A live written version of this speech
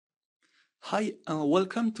Hi and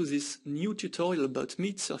welcome to this new tutorial about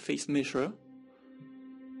mid-surface measure.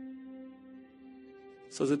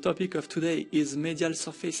 So the topic of today is medial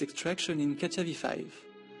surface extraction in Catia V5.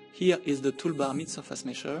 Here is the toolbar mid-surface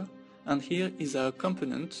measure, and here is our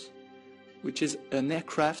component, which is an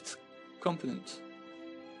aircraft component.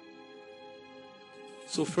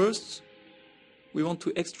 So first, we want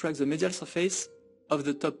to extract the medial surface of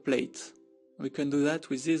the top plate. We can do that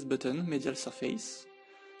with this button, medial surface.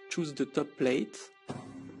 Choose the top plate,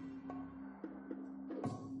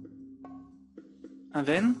 and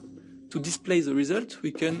then to display the result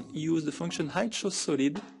we can use the function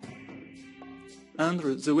height_shows_solid, and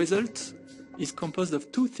the result is composed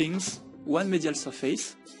of two things, one medial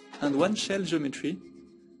surface and one shell geometry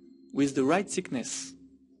with the right thickness.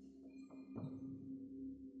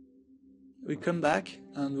 We come back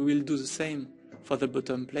and we will do the same for the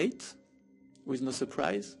bottom plate with no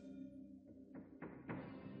surprise.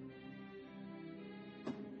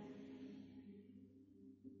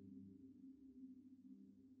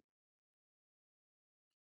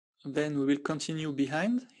 Then we will continue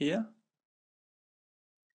behind here.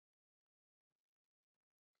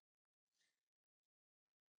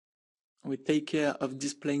 We take care of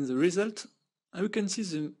displaying the result, and we can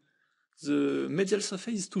see the medial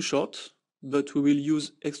surface is too short, but we will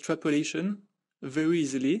use extrapolation very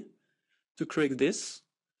easily to correct this,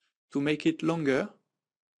 to make it longer.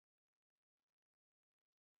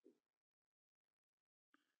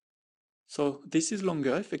 So this is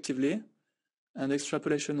longer effectively, and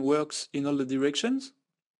extrapolation works in all the directions.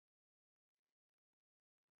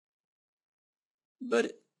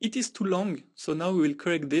 But it is too long, so now we will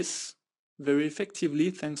correct this very effectively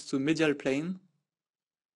thanks to medial plane.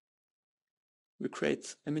 We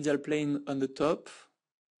create a medial plane on the top,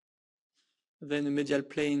 then a medial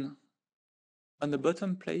plane on the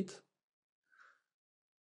bottom plate.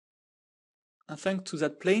 And thanks to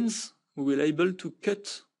that planes, we will be able to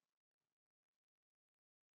cut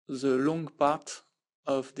the long part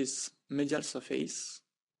of this medial surface,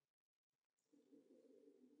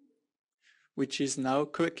 which is now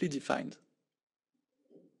correctly defined.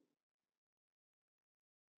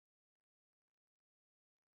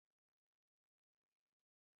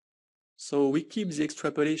 So we keep the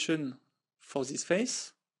extrapolation for this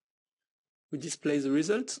face, we display the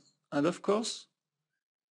result, and of course,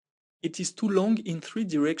 it is too long in three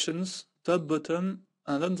directions, top, bottom,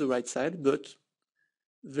 and on the right side, but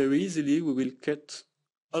very easily we will cut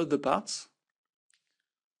all the parts.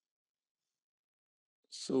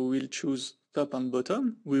 So we'll choose top and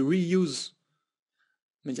bottom, we reuse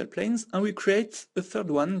medial planes, and we create a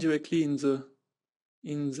third one directly in the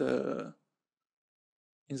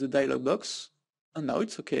dialog box, and now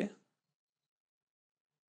it's okay.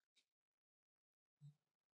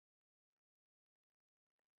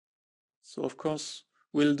 So of course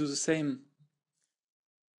we'll do the same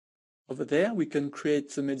over there. We can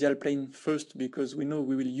create the medial plane first because we know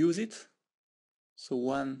we will use it. So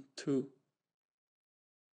 1, 2,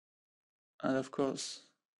 and of course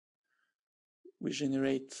we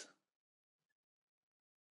generate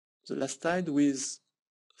the last side with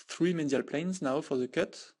 3 medial planes now for the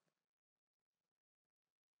cut.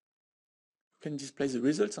 You can display the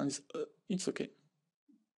results, and it's okay.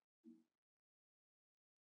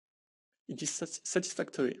 It is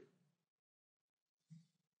satisfactory.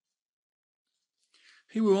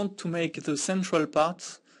 Here we want to make the central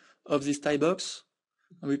part of this tie box.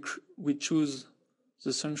 We choose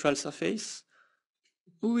the central surface.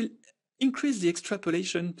 We will increase the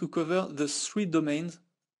extrapolation to cover the 3 domains.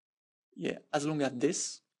 Yeah, as long as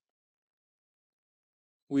this.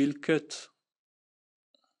 We'll cut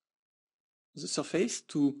the surface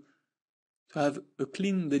to have a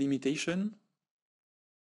clean delimitation.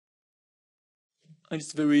 And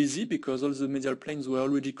it's very easy because all the medial planes were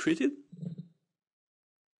already created.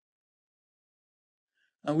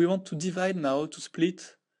 And we want to divide now, to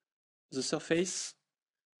split the surface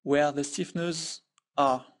where the stiffeners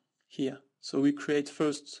are here. So we create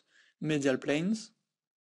first medial planes,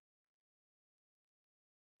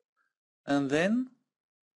 and then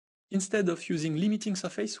instead of using limiting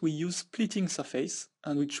surface, we use splitting surface,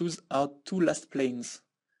 and we choose our 2 last planes.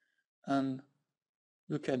 And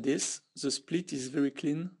look at this, the split is very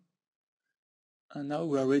clean, and now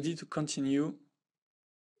we are ready to continue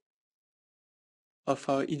of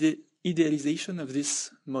our idealization of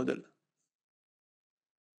this model.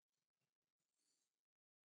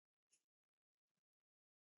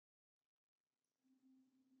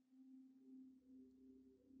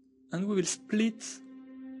 And we will split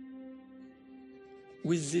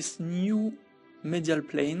with this new medial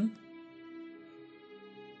plane.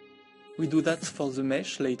 We do that for the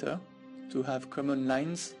mesh later. to have common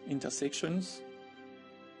lines, intersections.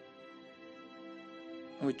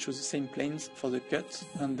 We choose the same planes for the cut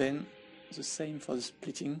and then the same for the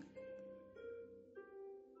splitting.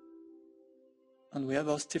 And we have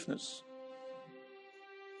our stiffness.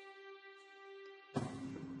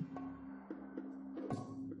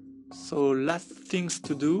 So last things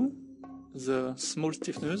to do, the small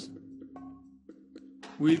stiffness.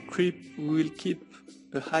 We'll keep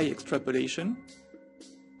a high extrapolation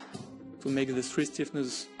to make the three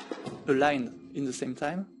stiffness aligned in the same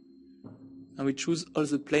time. And we choose all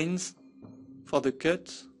the planes for the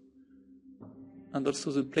cut and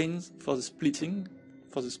also the planes for the splitting,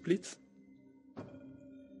 for the split.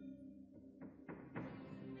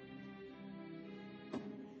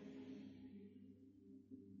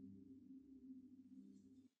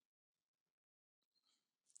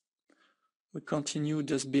 We continue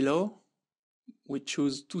just below. We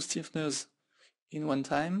choose two stiffeners in one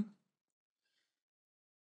time.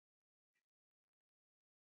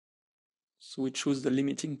 So we choose the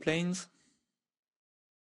limiting planes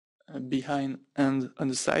behind and on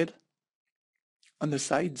the side, on the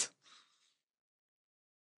sides,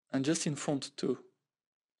 and just in front too.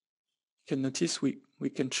 You can notice we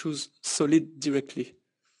can choose solid directly.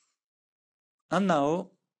 And now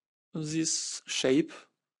this shape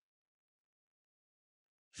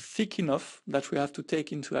thick enough that we have to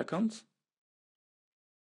take into account.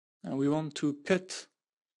 And we want to cut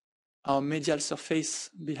our medial surface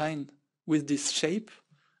behind with this shape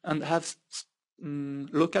and have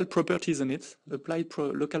local properties in it, applied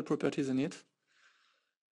local properties in it.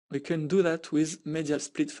 We can do that with medial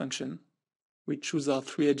split function. We choose our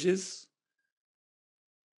three edges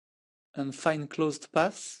and find closed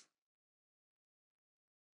paths.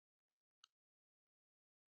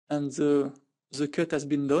 And the cut has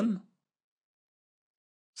been done,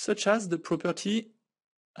 such as the property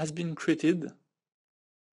has been created.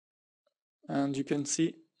 And you can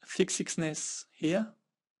see thickness here,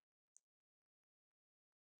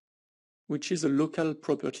 which is a local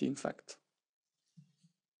property, in fact.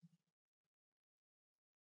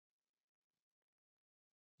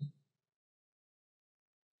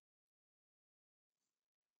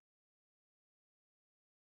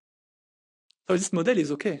 So this model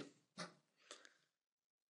is okay.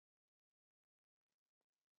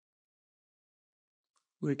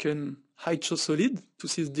 We can hide show solid to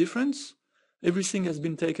see the difference. Everything has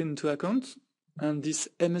been taken into account, and this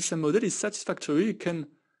MSM model is satisfactory. You can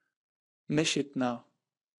mesh it now.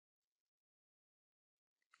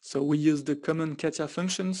 So we use the common Catia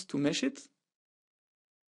functions to mesh it.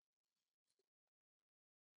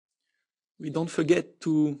 We don't forget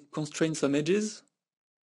to constrain some edges.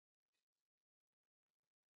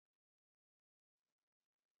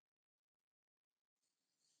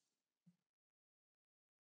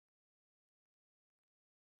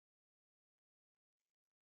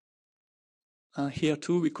 Here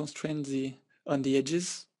too, we constrain on the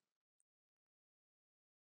edges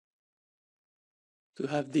to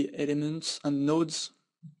have the elements and nodes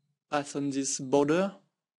pass on this border.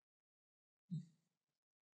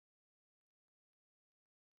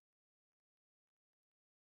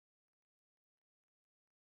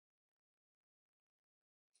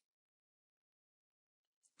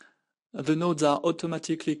 The nodes are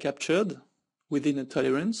automatically captured within a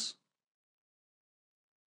tolerance.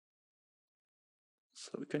 So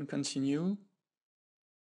we can continue.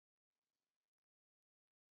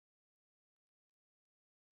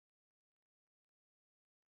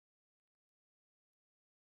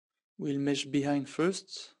 We'll mesh behind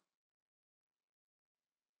first.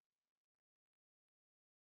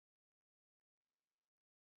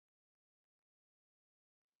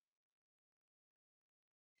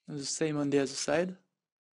 And the same on the other side.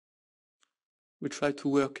 We try to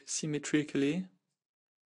work symmetrically.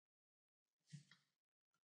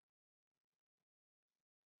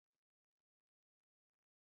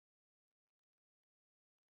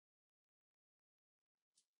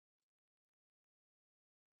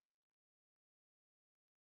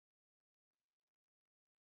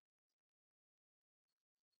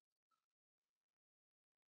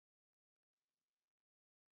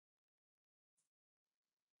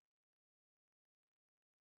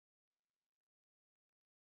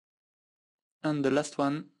 And the last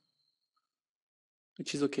one,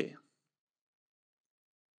 which is okay.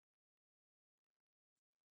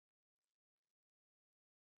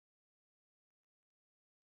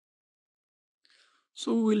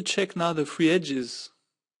 So we'll check now the free edges.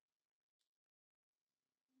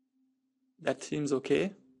 That seems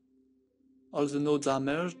okay. All the nodes are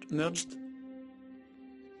merged.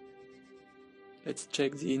 Let's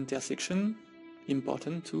check the intersection,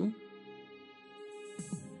 important too.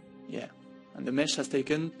 Yeah, and the mesh has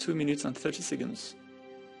taken 2 minutes and 30 seconds.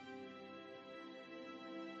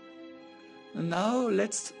 And now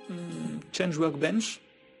let's change workbench,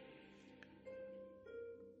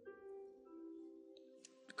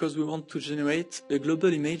 because we want to generate a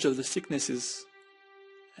global image of the thicknesses.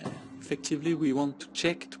 Effectively, we want to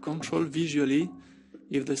check, to control visually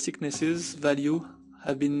if the thicknesses value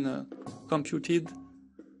have been computed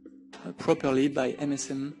properly by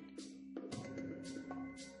MSM.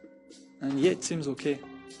 And yeah, it seems okay.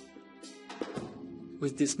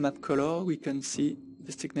 With this map color, we can see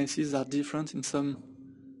the thicknesses are different in some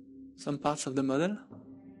parts of the model.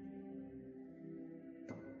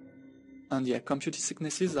 And yeah, computed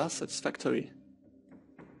thicknesses are satisfactory.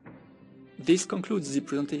 This concludes the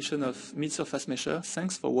presentation of Mid-Surface Mesher.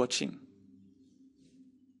 Thanks for watching.